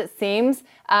bad as it seems,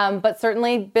 but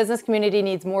certainly business community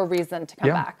needs more reason to come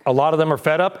back. A lot of them are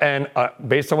fed up, and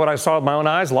based on what I saw with my own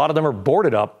eyes, a lot of them are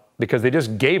boarded up because they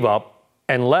just gave up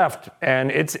and left, and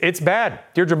it's bad.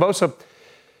 Deirdre Bosa,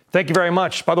 thank you very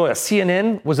much. By the way,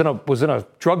 CNN was in a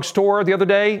drugstore the other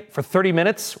day for 30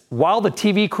 minutes. While the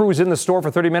TV crew was in the store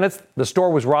for 30 minutes, the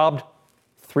store was robbed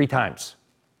 3 times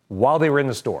while they were in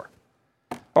the store.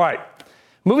 All right,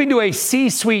 moving to a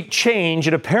C-suite change,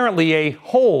 and apparently a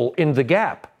hole in the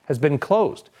gap has been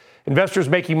closed. Investors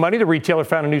making money, the retailer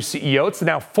found a new CEO. It's the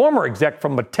now former exec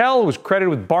from Mattel who was credited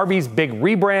with Barbie's big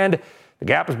rebrand. The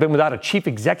Gap has been without a chief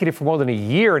executive for more than a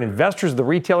year, and investors of the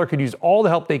retailer could use all the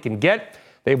help they can get.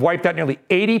 They've wiped out nearly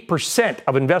 80%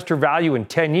 of investor value in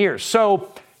 10 years.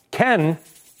 So can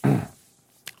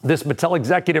this Mattel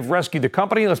executive rescue the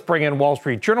company? Let's bring in Wall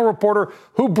Street Journal reporter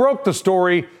who broke the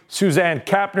story, Suzanne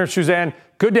Kapner. Suzanne,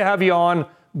 good to have you on.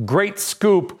 Great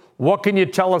scoop. What can you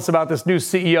tell us about this new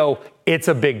CEO? It's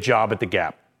a big job at the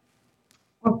Gap.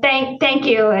 Well, thank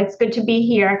you. It's good to be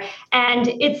here. And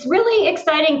it's really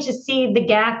exciting to see the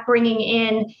Gap bringing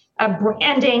in a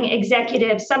branding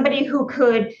executive, somebody who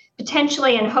could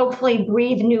potentially and hopefully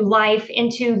breathe new life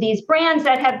into these brands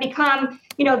that have become,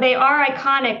 they are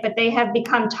iconic, but they have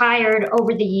become tired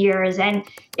over the years. And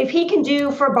if he can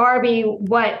do for Barbie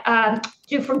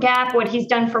do for Gap what he's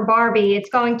done for Barbie,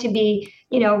 it's going to be,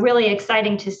 really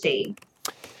exciting to see.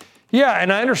 Yeah,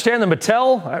 and I understand that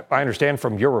Mattel, I understand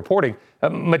from your reporting,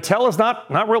 Mattel is not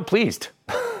real pleased.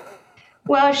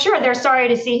 Well, sure, they're sorry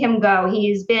to see him go.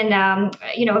 He's been, a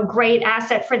great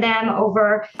asset for them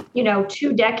over,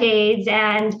 2 decades,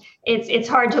 and it's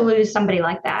hard to lose somebody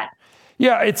like that.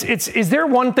 Yeah, is there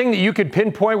one thing that you could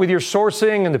pinpoint with your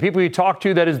sourcing and the people you talk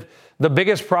to that is the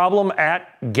biggest problem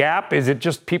at Gap? Is it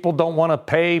just people don't want to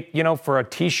pay, for a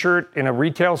T-shirt in a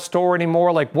retail store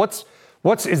anymore? Like,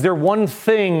 is there one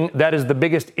thing that is the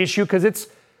biggest issue? Because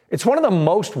it's one of the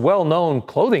most well-known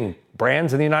clothing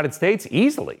brands in the United States,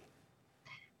 easily.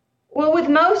 Well, with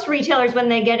most retailers, when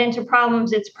they get into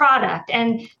problems, it's product.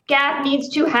 And Gap needs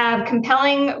to have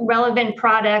compelling, relevant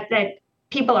product that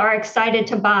people are excited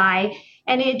to buy.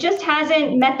 And it just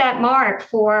hasn't met that mark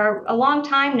for a long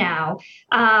time now.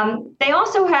 They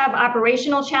also have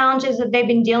operational challenges that they've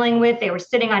been dealing with. They were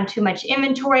sitting on too much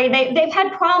inventory. They've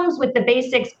had problems with the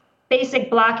basic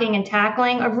blocking and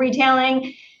tackling of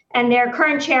retailing. And their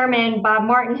current chairman, Bob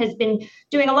Martin, has been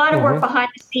doing a lot of work behind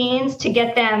the scenes to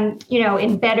get them,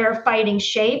 in better fighting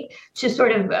shape, to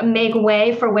sort of make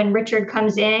way for when Richard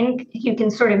comes in. You can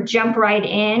sort of jump right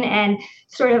in and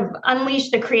sort of unleash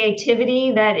the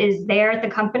creativity that is there at the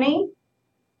company.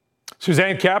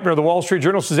 Suzanne Kapner of the Wall Street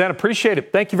Journal. Suzanne, appreciate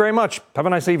it. Thank you very much. Have a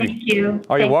nice evening. Thank you.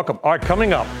 Oh, you're welcome. All right,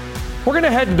 coming up, we're going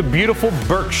to head to the beautiful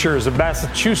Berkshires of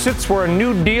Massachusetts, where a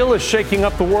new deal is shaking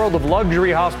up the world of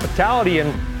luxury hospitality.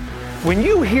 And when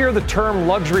you hear the term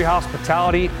luxury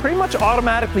hospitality, it pretty much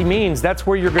automatically means that's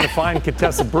where you're going to find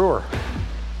Contessa Brewer.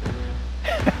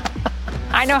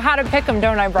 I know how to pick them,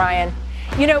 don't I, Brian?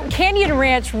 Canyon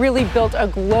Ranch really built a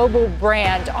global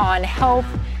brand on health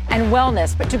and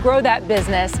wellness. But to grow that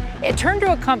business, it turned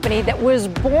to a company that was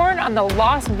born on the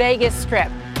Las Vegas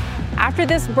Strip. After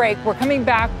this break, we're coming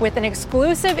back with an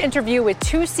exclusive interview with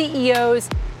 2 CEOs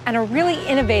and a really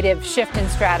innovative shift in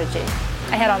strategy.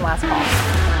 Ahead on Last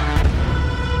Call.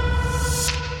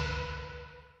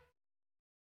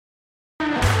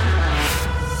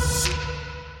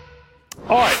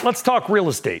 All right, let's talk real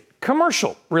estate,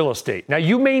 commercial real estate. Now,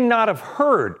 you may not have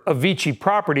heard of Vici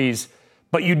Properties,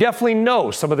 but you definitely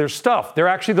know some of their stuff. They're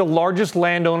actually the largest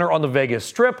landowner on the Vegas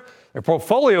Strip. Their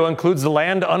portfolio includes the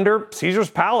land under Caesars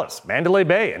Palace, Mandalay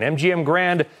Bay, and MGM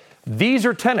Grand. These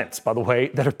are tenants, by the way,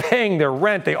 that are paying their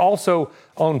rent. They also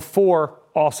own 4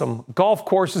 awesome golf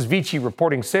courses. Vici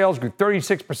reporting sales grew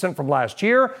 36% from last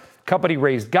year. Company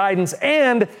raised guidance,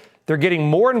 and they're getting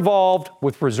more involved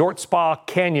with resort spa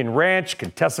Canyon Ranch.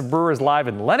 Contessa Brewer is live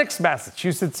in Lenox,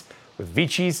 Massachusetts, with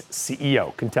Vici's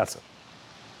CEO. Contessa.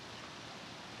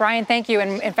 Brian, thank you.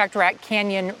 And in fact, we're at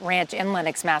Canyon Ranch in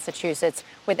Lenox, Massachusetts,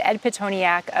 with Ed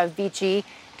Pitoniak of Vici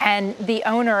and the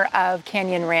owner of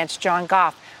Canyon Ranch, John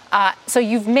Goff. So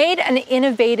you've made an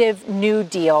innovative new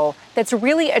deal that's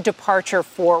really a departure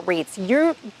for REITs.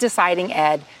 You're deciding,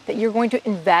 Ed, that you're going to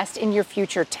invest in your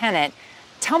future tenant.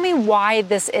 Tell me why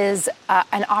this is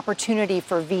an opportunity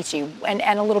for Vici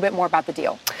and a little bit more about the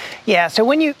deal. Yeah, so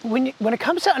when it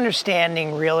comes to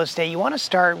understanding real estate, you want to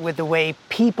start with the way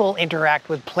people interact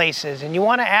with places. And you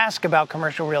want to ask about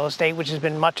commercial real estate, which has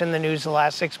been much in the news the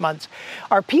last 6 months.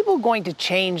 Are people going to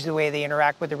change the way they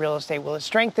interact with the real estate? Will it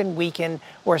strengthen, weaken,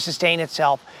 or sustain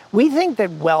itself? We think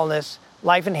that wellness,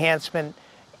 life enhancement,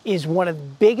 is one of the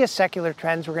biggest secular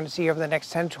trends we're going to see over the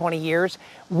next 10, 20 years.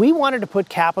 We wanted to put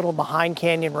capital behind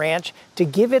Canyon Ranch to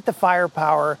give it the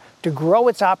firepower to grow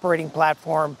its operating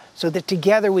platform so that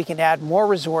together we can add more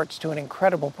resorts to an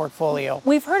incredible portfolio.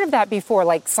 We've heard of that before,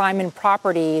 like Simon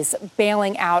Properties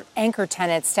bailing out anchor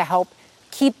tenants to help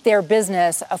keep their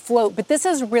business afloat. But this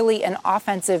is really an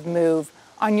offensive move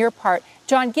on your part.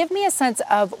 John, give me a sense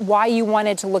of why you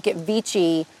wanted to look at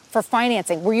Vici for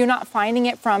financing. Were you not finding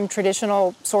it from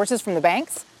traditional sources from the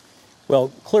banks? Well,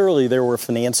 clearly there were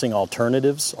financing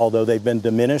alternatives, although they've been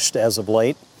diminished as of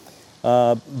late.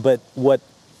 But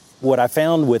what I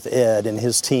found with Ed and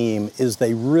his team is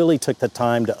they really took the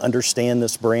time to understand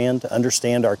this brand, to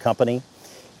understand our company.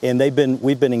 And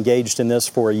we've been engaged in this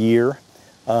for a year.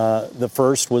 The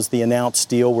first was the announced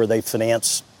deal where they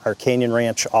financed our Canyon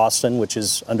Ranch Austin, which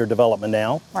is under development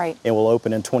now, right, and will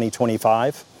open in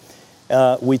 2025.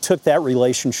 We took that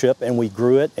relationship and we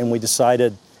grew it, and we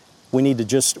decided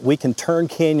we can turn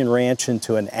Canyon Ranch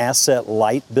into an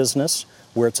asset-light business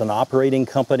where it's an operating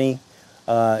company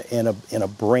and a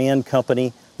brand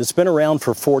company that's been around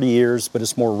for 40 years, but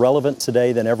it's more relevant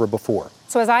today than ever before.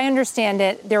 So as I understand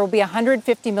it, there will be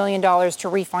 $150 million to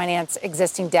refinance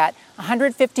existing debt,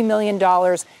 $150 million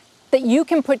that you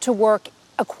can put to work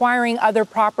acquiring other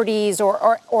properties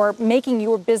or making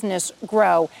your business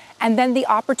grow, and then the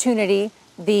opportunity,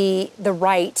 the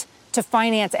right to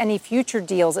finance any future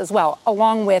deals as well,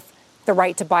 along with the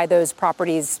right to buy those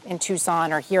properties in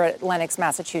Tucson or here at Lenox,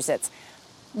 Massachusetts.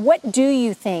 What do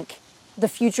you think the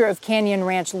future of Canyon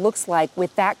Ranch looks like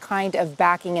with that kind of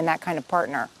backing and that kind of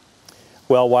partner?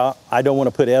 Well, while I don't want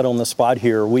to put Ed on the spot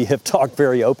here, we have talked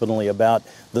very openly about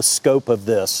the scope of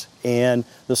this. And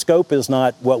the scope is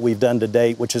not what we've done to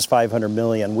date, which is $500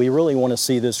 million. We really want to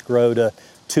see this grow to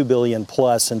 $2 billion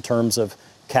plus in terms of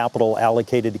capital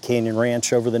allocated to Canyon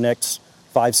Ranch over the next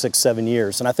 5, 6, 7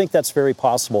 years. And I think that's very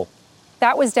possible.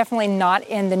 That was definitely not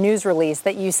in the news release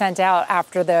that you sent out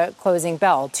after the closing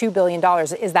bell, $2 billion.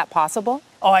 Is that possible?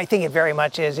 Oh, I think it very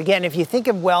much is. Again, if you think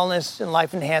of wellness and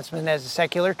life enhancement as a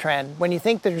secular trend, when you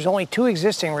think that there's only 2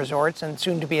 existing resorts and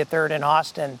soon to be a 3rd in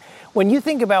Austin, when you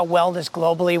think about wellness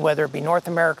globally, whether it be North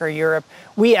America or Europe,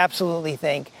 we absolutely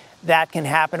think that can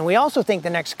happen. We also think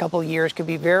the next couple of years could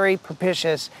be very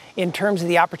propitious in terms of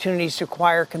the opportunities to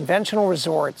acquire conventional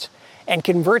resorts and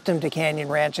convert them to Canyon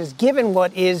Ranches, given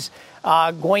what is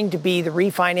going to be the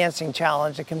refinancing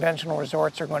challenge that conventional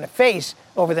resorts are going to face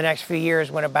over the next few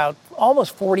years, when about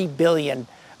almost $40 billion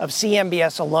of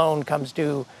CMBS alone comes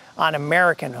due on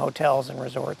American hotels and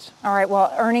resorts. All right,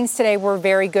 well, earnings today were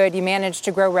very good. You managed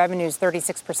to grow revenues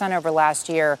 36% over last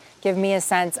year. Give me a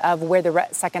sense of where the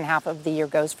second half of the year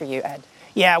goes for you, Ed.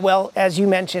 Yeah, well, as you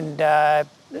mentioned,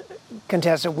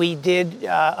 Contessa, we did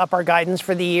up our guidance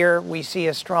for the year. We see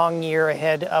a strong year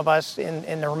ahead of us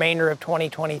in the remainder of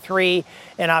 2023.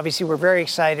 And obviously, we're very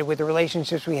excited with the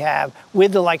relationships we have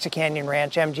with the likes of Canyon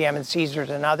Ranch, MGM, and Caesars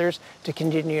and others to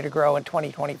continue to grow in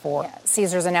 2024. Yeah,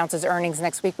 Caesars announces earnings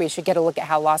next week. We should get a look at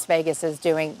how Las Vegas is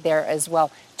doing there as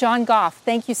well. John Goff,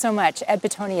 thank you so much. Ed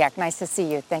Pitoniak, nice to see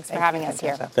you. Thanks for having us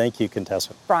here. Thank you,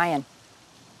 Contessa. Brian.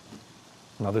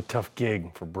 Another tough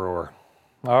gig for Brewer.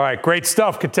 All right, great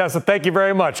stuff, Contessa. Thank you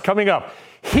very much. Coming up,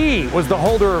 he was the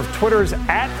holder of Twitter's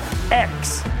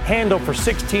 @X handle for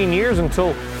 16 years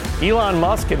until Elon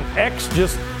Musk and X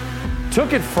just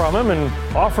took it from him and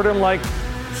offered him like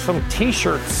some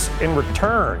T-shirts in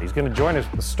return. He's going to join us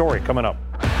with the story coming up.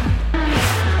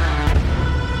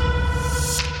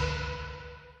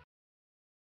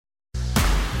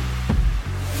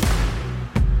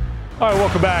 All right,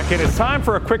 welcome back. And it's time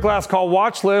for a quick last call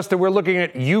watch list. And we're looking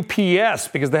at UPS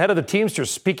because the head of the Teamsters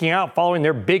speaking out following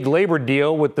their big labor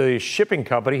deal with the shipping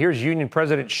company. Here's Union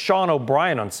President Sean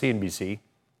O'Brien on CNBC.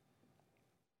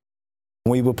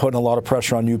 We were putting a lot of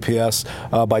pressure on UPS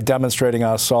by demonstrating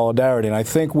our solidarity. And I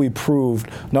think we proved,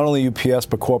 not only UPS,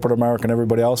 but corporate America and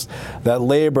everybody else, that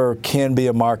labor can be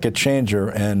a market changer.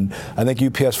 And I think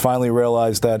UPS finally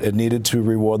realized that it needed to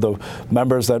reward the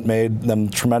members that made them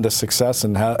tremendous success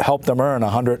and help them earn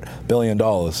 $100 billion.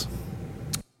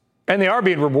 And they are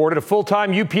being rewarded. A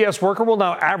full-time UPS worker will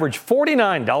now average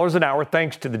 $49 an hour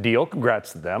thanks to the deal.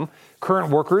 Congrats to them. Current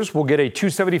workers will get a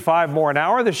 $275 more an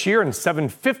hour this year and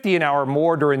 $750 an hour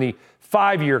more during the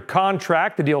 5-year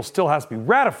contract. The deal still has to be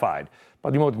ratified by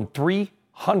the more than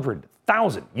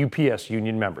 300,000 UPS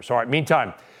union members. All right,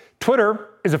 meantime,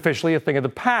 Twitter is officially a thing of the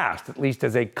past, at least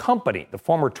as a company. The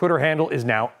former Twitter handle is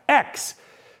now X,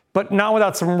 but not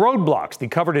without some roadblocks. The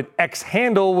coveted X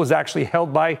handle was actually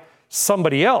held by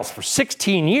somebody else for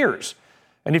 16 years.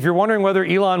 And if you're wondering whether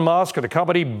Elon Musk or the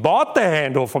company bought the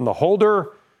handle from the holder,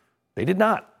 they did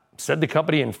not. Said the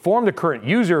company informed the current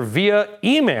user via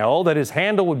email that his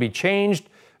handle would be changed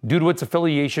due to its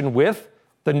affiliation with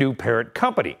the new parent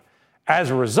company. As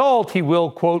a result, he will,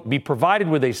 quote, be provided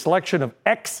with a selection of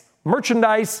X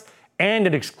merchandise and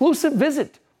an exclusive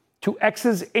visit to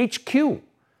X's HQ.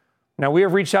 Now, we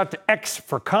have reached out to X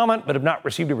for comment, but have not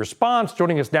received a response.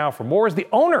 Joining us now for more is the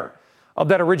owner of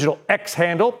that original X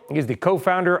handle. He is the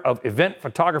co-founder of event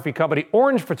photography company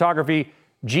Orange Photography,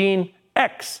 Gene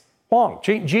X Huang.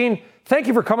 Gene, thank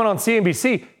you for coming on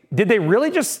CNBC. Did they really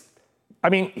just,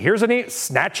 here's a name,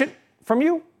 snatch it from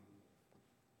you?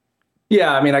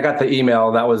 Yeah, I got the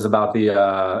email. That was about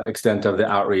the extent of the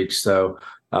outreach. So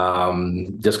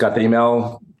just got the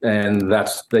email, and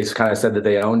they kind of said that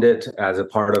they owned it as a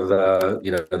part of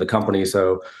the company.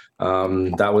 So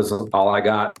that was all I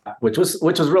got, which was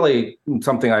really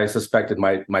something I suspected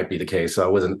might be the case. So I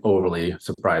wasn't overly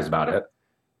surprised about it.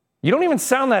 You don't even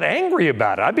sound that angry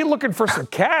about it. I'd be looking for some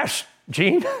cash,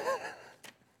 Gene.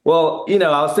 Well,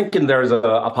 I was thinking there's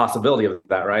a possibility of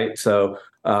that, right? So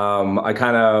I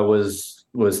kind of was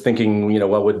thinking,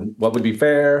 what would be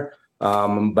fair.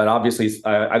 But obviously,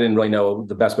 I didn't really know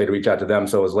the best way to reach out to them.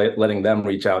 So I was letting them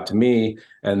reach out to me.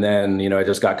 And then, I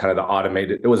just got kind of the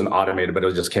automated, it wasn't automated, but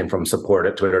it just came from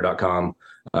support@twitter.com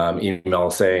email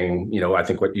saying, I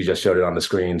think what you just showed it on the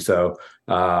screen. So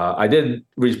I did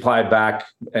reply back,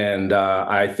 and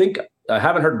I think I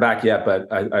haven't heard back yet,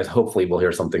 but I hopefully we'll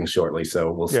hear something shortly.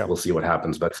 So we'll see what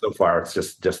happens. But so far, it's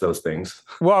just those things.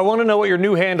 Well, I want to know what your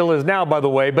new handle is now, by the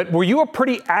way. But were you a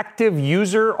pretty active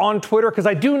user on Twitter? Because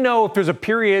I do know if there's a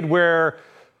period where,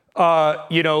 that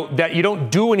you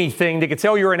don't do anything, they could say,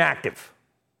 oh, you're inactive.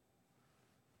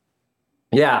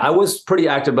 Yeah, I was pretty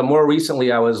active, but more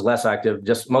recently I was less active,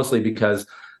 just mostly because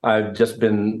I've just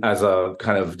been as a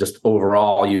kind of just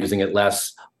overall using it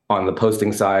less on the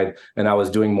posting side. And I was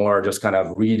doing more just kind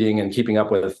of reading and keeping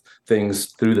up with things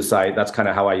through the site. That's kind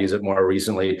of how I use it more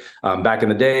recently. Back in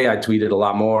the day, I tweeted a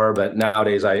lot more, but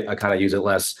nowadays I kind of use it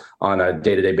less on a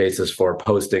day-to-day basis for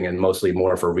posting and mostly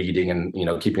more for reading and,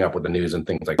 keeping up with the news and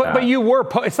things like that. But you were,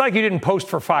 it's like you didn't post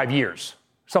for 5 years,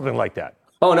 something like that.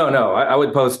 Oh, no. I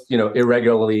would post,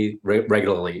 irregularly,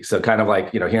 regularly. So kind of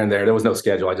like, here and there. There was no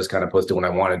schedule. I just kind of posted when I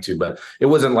wanted to, but it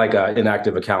wasn't like an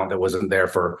inactive account that wasn't there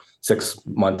for 6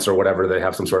 months or whatever. They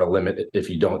have some sort of limit if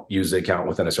you don't use the account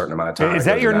within a certain amount of time. Is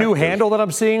that your new handle that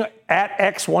I'm seeing? At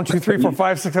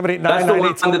X12345678998?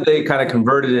 That's the one that they kind of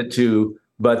converted it to.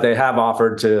 But they have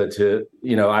offered to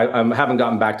I haven't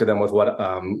gotten back to them with what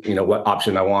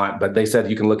option I want. But they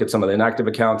said you can look at some of the inactive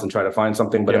accounts and try to find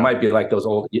something. But it might be like those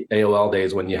old AOL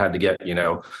days when you had to get,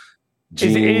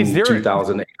 Gene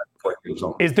 2008.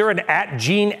 Is there an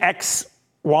 @GeneX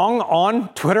Wong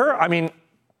on Twitter? I mean,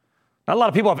 not a lot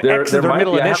of people have X in their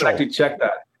middle initial. I haven't actually checked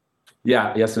that.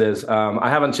 Yeah, yes, it is. I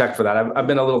haven't checked for that. I've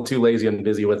been a little too lazy and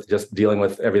busy with just dealing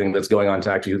with everything that's going on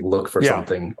to actually look for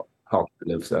something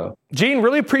alternative. So, Gene,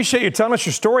 really appreciate you telling us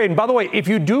your story. And by the way, if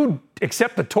you do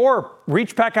accept the tour,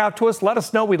 reach back out to us. Let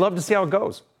us know. We'd love to see how it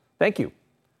goes. Thank you.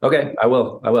 Okay, I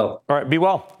will. All right, be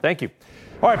well. Thank you.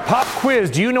 All right, pop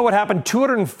quiz. Do you know what happened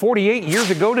 248 years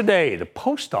ago today? The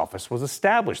post office was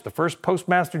established. The first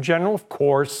postmaster general, of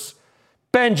course,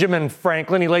 Benjamin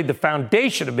Franklin. He laid the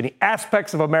foundation of many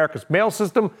aspects of America's mail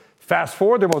system. Fast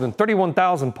forward, there are more than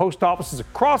 31,000 post offices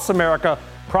across America,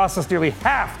 processed nearly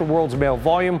half the world's mail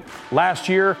volume. Last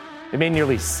year, they made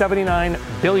nearly $79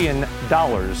 billion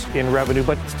in revenue,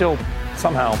 but still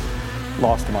somehow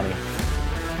lost the money.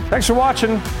 Thanks for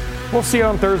watching. We'll see you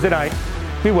on Thursday night.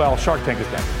 Be well. Shark Tank is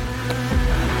next.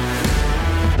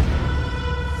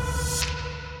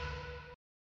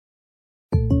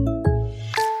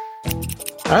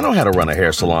 I know how to run a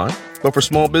hair salon, but for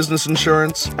small business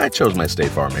insurance, I chose my State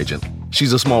Farm agent.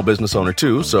 She's a small business owner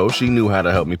too, so she knew how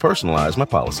to help me personalize my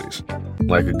policies.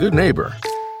 Like a good neighbor,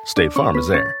 State Farm is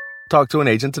there. Talk to an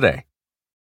agent today.